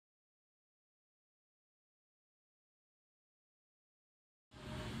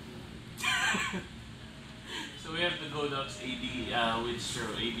we have the Godox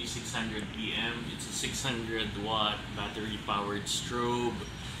AD600BM. It's a 600-watt battery-powered strobe.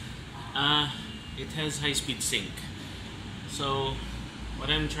 It has high-speed sync. So what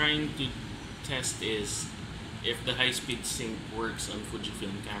I'm trying to test is if the high-speed sync works on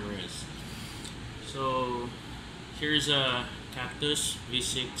Fujifilm cameras. So here's a Cactus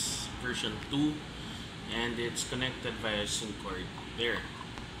V6 version 2, and it's connected via sync cord there.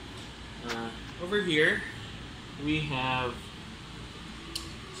 Over here we have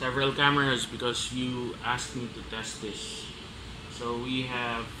several cameras because you asked me to test this. So we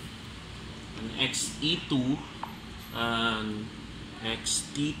have an XE2, an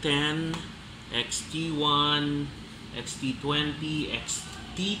XT10, XT1, XT20,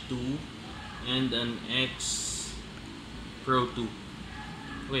 XT2, and an X Pro 2.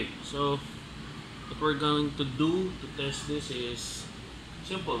 Wait, so what we're going to do to test this is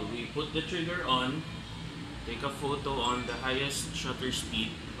simple. We put the trigger on, take a photo on the highest shutter speed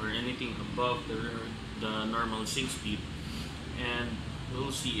or anything above the normal sync speed, and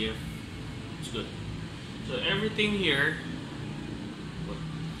we'll see if it's good. So everything here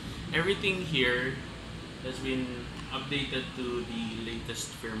has been updated to the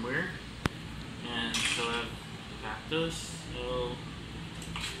latest firmware, and so I have the Cactus. So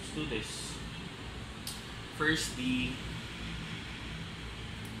let's do this. First, the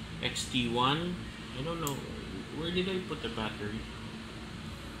XT1. I don't know, where did I put the battery?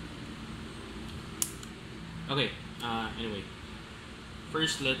 Okay, anyway.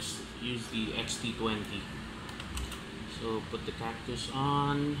 First, let's use the XT20. So put the Cactus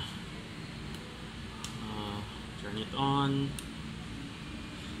on, turn it on.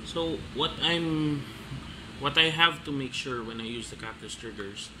 So what I have to make sure when I use the Cactus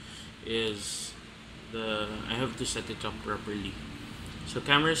triggers is I have to set it up properly. So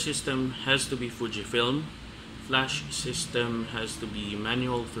camera system has to be Fujifilm, flash system has to be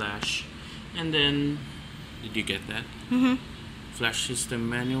manual flash, and then, did you get that? Mm-hmm. Flash system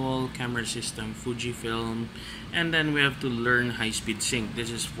manual, camera system Fujifilm, and then we have to learn high-speed sync. This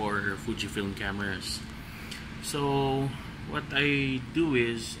is for Fujifilm cameras. So what I do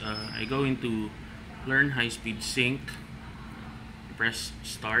is I go into learn high-speed sync, press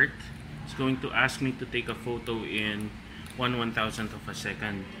start. It's going to ask me to take a photo in 1/1000th of a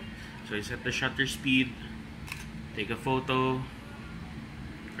second. So I set the shutter speed, take a photo.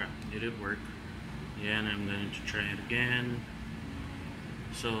 Crap, did it work? Yeah, and I'm going to try it again.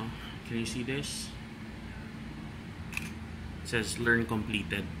 So can you see this? It says learn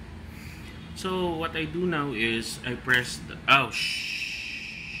completed. So what I do now is I press the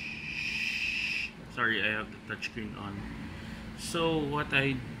sorry, I have the touchscreen on. So what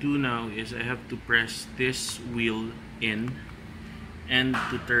I do now is I have to press this wheel in and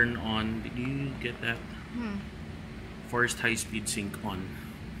to turn on. Did you get that? Forced high-speed sync on.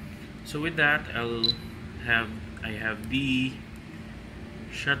 So with that, I have the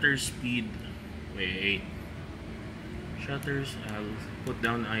shutter speed. Wait, shutters. I'll put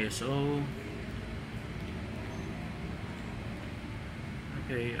down ISO.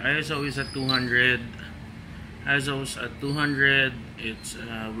 Okay, ISO is at 200. ISO's at 200. It's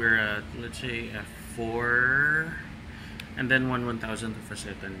we're at, let's say, f4, and then 1/1000th of a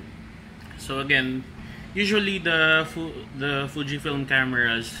second. So again, usually the Fujifilm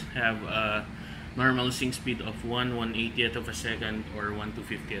cameras have a normal sync speed of 1/180th of a second or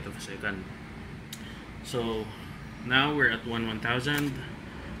 1/250th of a second. So now we're at 1/1000.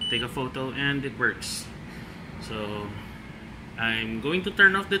 Take a photo and it works. So I'm going to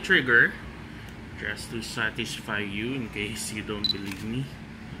turn off the trigger just to satisfy you in case you don't believe me.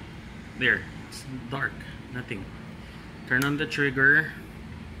 There, it's dark, nothing. Turn on the trigger,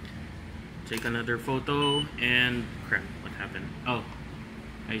 take another photo, and crap, what happened? Oh,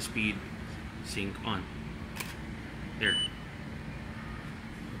 high speed sync on. There.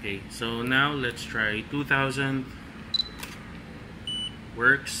 Okay, so now let's try 2000.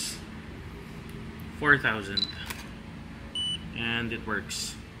 Works. 4000, and it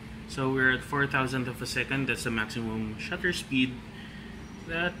works. So we're at 4,000th of a second. That's the maximum shutter speed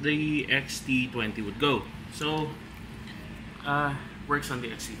that the XT20 would go. So works on the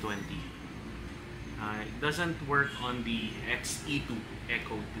XT20. It doesn't work on the XE2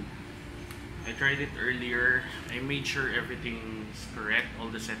 Echo 2. I tried it earlier. I made sure everything's correct, all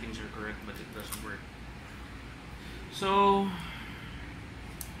the settings are correct, but it doesn't work. So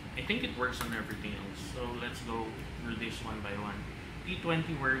I think it works on everything else. So let's go through this one by one.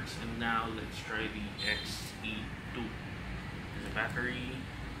 T20 works, and now let's try the XE2. There's a battery.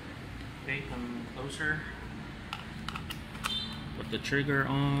 Okay, come closer. Put the trigger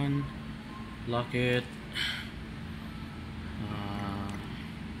on, lock it,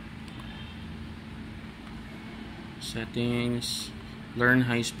 Settings, learn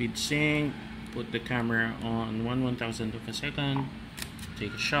high-speed sync, put the camera on 1/1000th of a second,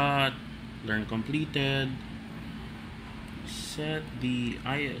 take a shot, learn completed, set the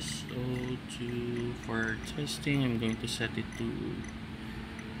ISO to, for testing, I'm going to set it to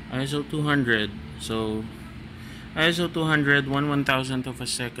ISO 200. So ISO 200, 1/1000th of a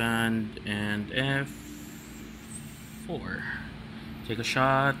second, and f4. Take a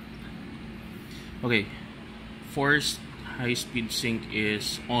shot. Okay, forced high-speed sync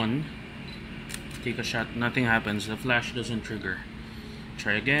is on. Take a shot, nothing happens, the flash doesn't trigger.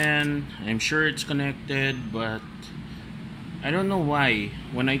 Try again. I'm sure it's connected, but I don't know why.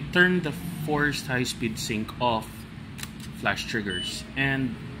 When I turn the forced high-speed sync off, flash triggers,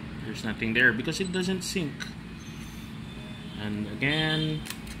 and there's nothing there because it doesn't sync. And again,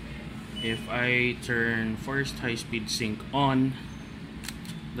 if I turn forced high-speed sync on,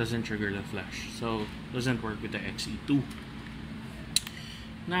 doesn't trigger the flash, so doesn't work with the XE2.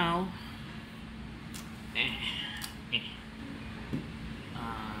 Now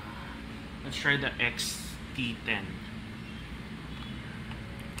let's try the XT10.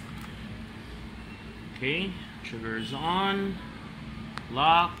 Okay, trigger is on,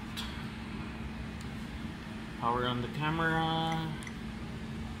 locked, power on the camera,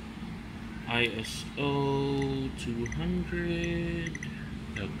 ISO 200,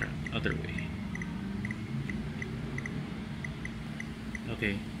 oh crap, other way.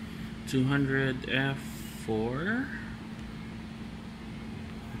 Okay, 200 f4.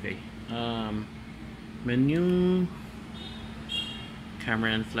 Okay, menu,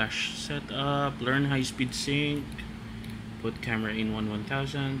 camera and flash setup, learn high-speed sync, put camera in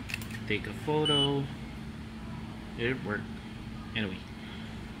 1/1000, take a photo. Did it work? Anyway,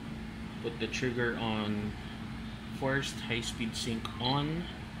 put the trigger on forced high-speed sync on.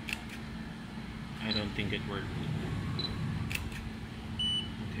 I don't think it worked.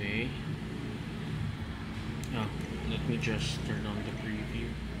 Okay. Oh, let me just turn on the preview.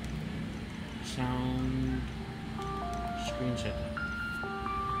 Sound, screen setup.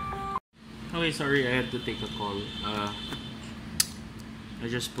 Okay, sorry, I had to take a call. I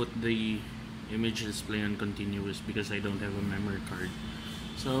just put the image display on continuous because I don't have a memory card.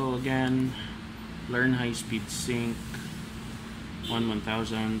 So again, learn high-speed sync,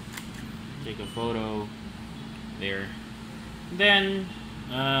 1/1000, take a photo, there. Then,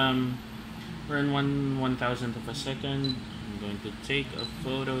 we're in 1/1000th of a second. I'm going to take a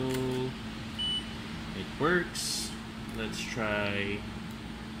photo. It works. Let's try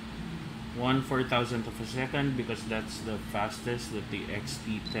 1/4000th of a second because that's the fastest that the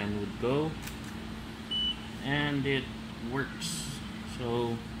XT10 would go, and it works.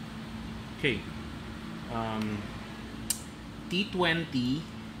 So okay, T20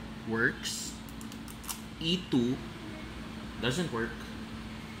 works, E2 doesn't work,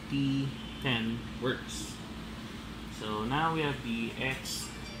 T10 works. So now we have the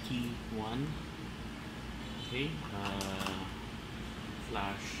XT1. Okay,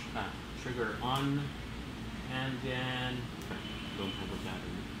 flash, trigger on, and then don't have a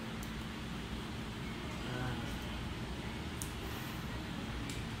battery.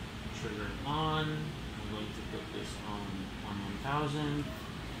 Trigger on. I'm going to put this on 1/1000.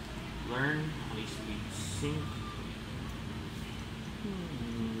 Learn high-speed sync.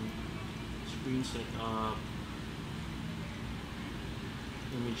 Screen setup.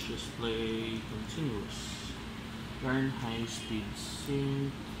 Image display continuous. Learn high-speed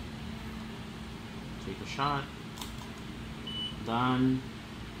sync. Take a shot. Done.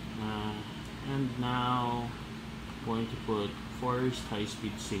 And now going to put forced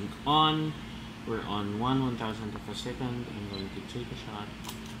high-speed sync on. We're on 1/1000th of a second. I'm going to take a shot,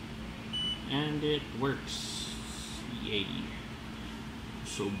 and it works. Yay!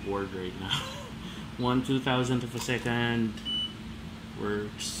 So bored right now. 1/2000th of a second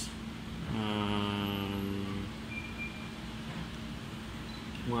works.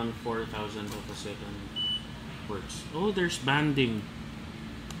 1/4000th of a second works. Oh, there's banding.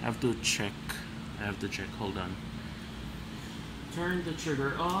 I have to check. Hold on. Turn the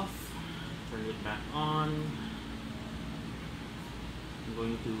trigger off. Turn it back on. I'm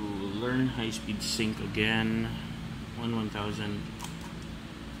going to learn high-speed sync again. 1/1000.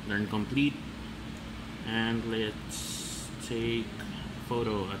 Learn complete. And let's take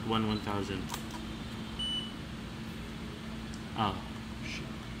photo at 1/1000. Oh, shit.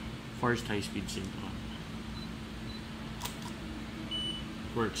 Forced high-speed sync on.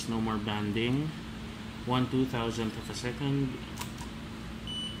 Works, no more banding. 1/2000th of a second.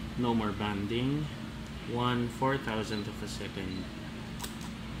 No more banding. 1/4000th of a second.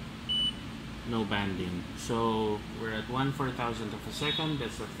 no banding. So we're at 1/4000th of a second.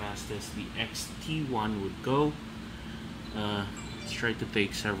 That's the fastest the XT1 would go. Let's try to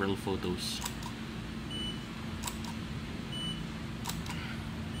take several photos.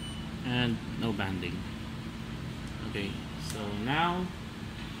 And no banding. Okay, so now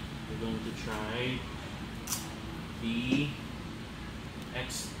we're going to try the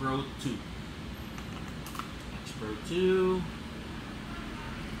X Pro 2. X Pro 2.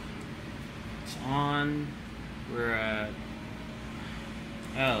 It's on. We're at.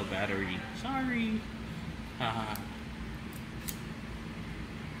 Oh, battery. Sorry. Haha.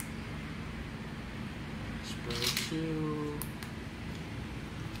 X Pro 2.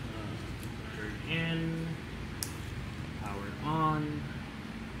 Battery in. Power on.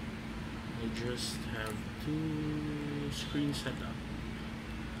 I just have two screens set up.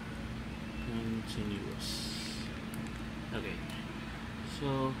 Continuous. Okay.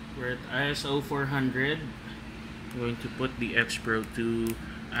 So we're at ISO 400. I'm going to put the X Pro 2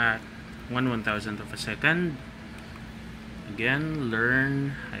 at 1/1000th of a second. Again,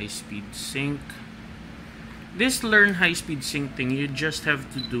 learn high-speed sync. This learn high-speed sync thing, you just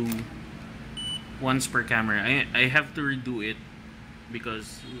have to do once per camera. I have to redo it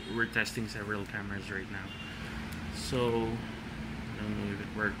because we're testing several cameras right now. So I don't know if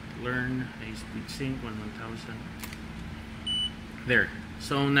it worked. Learn high-speed sync 1/1000. There.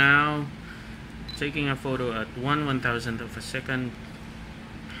 So now taking a photo at 1/1000th of a second.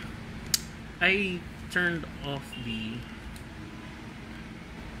 I turned off the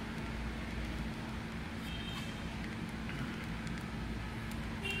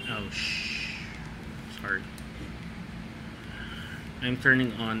sorry. I'm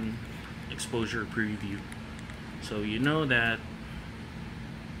turning on exposure preview. So you know that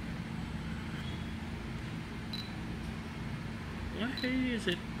why is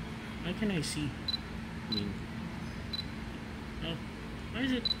it? Why can I see? I mean, oh, why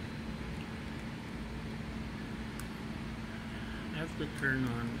is it? I have to turn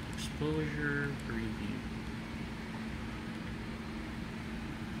on exposure preview.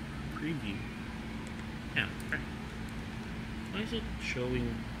 Preview. Yeah. Okay. Why is it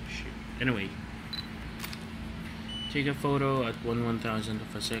showing shit? Anyway, take a photo at 1/1000th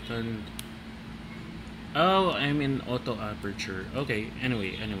of a second. Oh, I'm in auto aperture. Okay,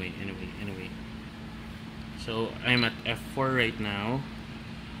 anyway. So I'm at f4 right now.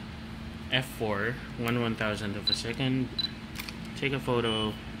 f4, 1/1000th of a second. Take a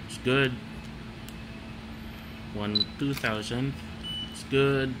photo. It's good. 1/2000th. It's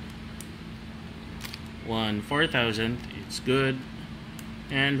good. 1/4000th. It's good.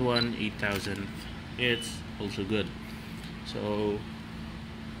 And 1/8000th. It's also good. So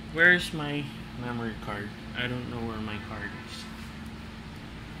where's my memory card? I don't know where my card is.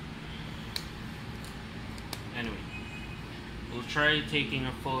 Anyway, we'll try taking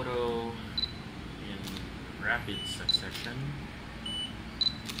a photo in rapid succession.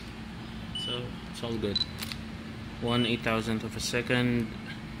 So it's all good. 1/8000th of a second,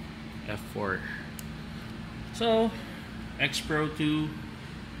 f4. So X Pro 2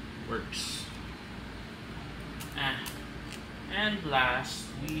 works. And last,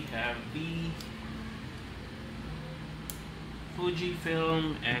 we have the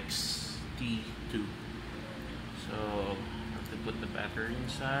Fujifilm X-T2. So I have to put the battery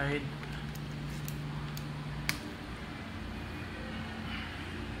inside.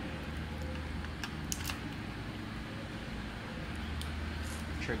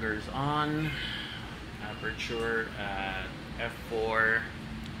 Triggers on. Aperture at f4.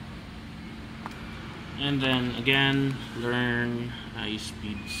 And then again, learn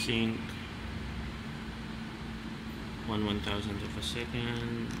high-speed sync 1/1000th of a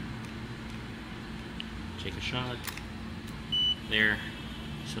second. Take a shot. There.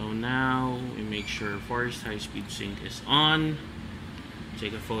 So now we make sure forced high-speed sync is on.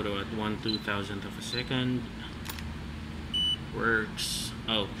 Take a photo at 1/2000th of a second. Works.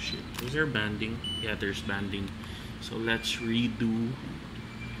 Oh shit. Was there banding? Yeah, there's banding. So let's redo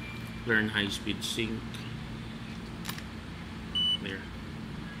learn high-speed sync. There.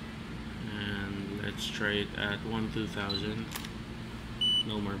 And let's try it at 1/2000.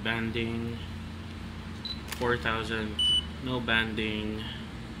 No more banding. 4,000. No banding.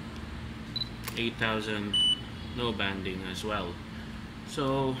 8,000. No banding as well.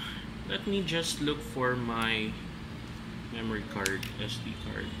 So let me just look for my memory card, SD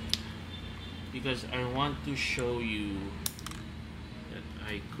card, because I want to show you that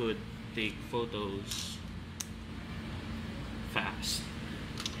I could take photos fast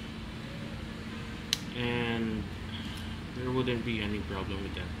and there wouldn't be any problem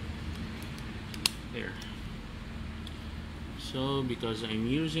with that. There. So because I'm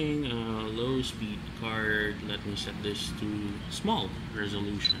using a low speed card, let me set this to small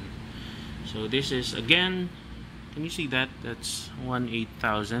resolution. So this is, again, can you see that? That's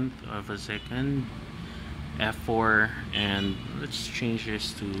 1/8000th of a second, f4, and let's change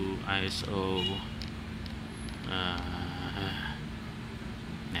this to ISO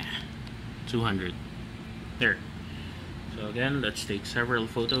 200. There. So again, let's take several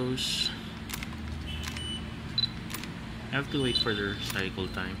photos. I have to wait for the cycle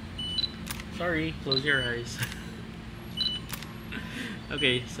time. Sorry, close your eyes.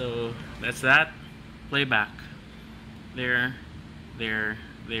 Okay, so that's that. Playback. There, there,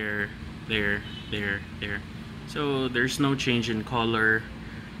 there, there, there, there. So there's no change in color.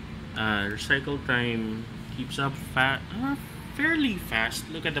 Cycle time keeps up fairly fast.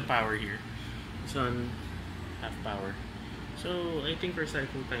 Look at the power here. It's on half power. So I think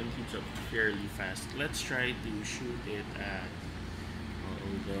recycle time keeps up fairly fast. Let's try to shoot it at,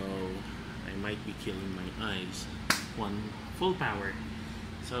 although I might be killing my eyes, 1 full power.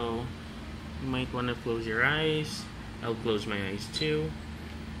 So you might want to close your eyes. I'll close my eyes too.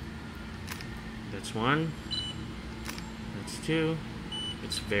 That's 1. That's 2.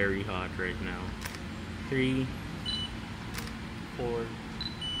 It's very hot right now. 3, 4,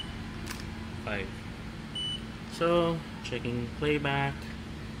 5. So checking playback.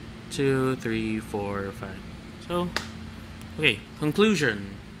 2, 3, 4, 5. So okay,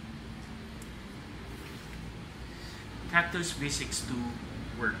 conclusion. Cactus V6ii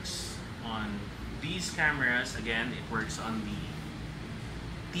works on these cameras. Again, it works on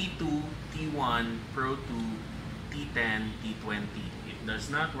the T2, T1, Pro 2, T10, T20. It does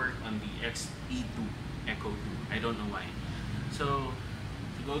not work on the XE2, Echo 2. I don't know why. So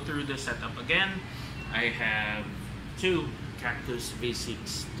to go through the setup again, I have 2 Cactus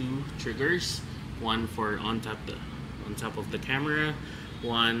V6ii triggers. One for on top of the camera,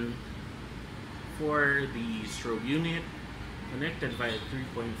 one for the strobe unit, connected via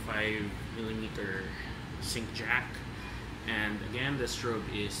 3.5mm sync jack. And again, the strobe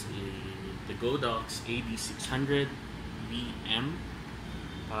is the Godox AD600BM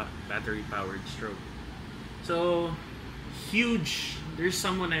battery powered strobe. So huge. There's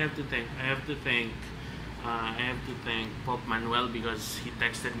someone I have to thank. I have to thank Pop Manuel, because he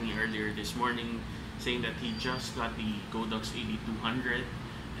texted me earlier this morning saying that he just got the Godox AD200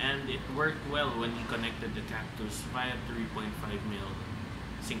 and it worked well when he connected the Cactus via 3.5mm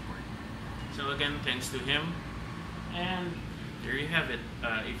sync port. So again, thanks to him. And there you have it.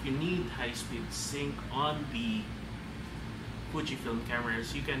 If you need high-speed sync on the Fujifilm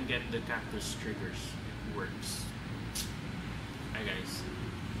cameras, you can get the Cactus triggers. It works.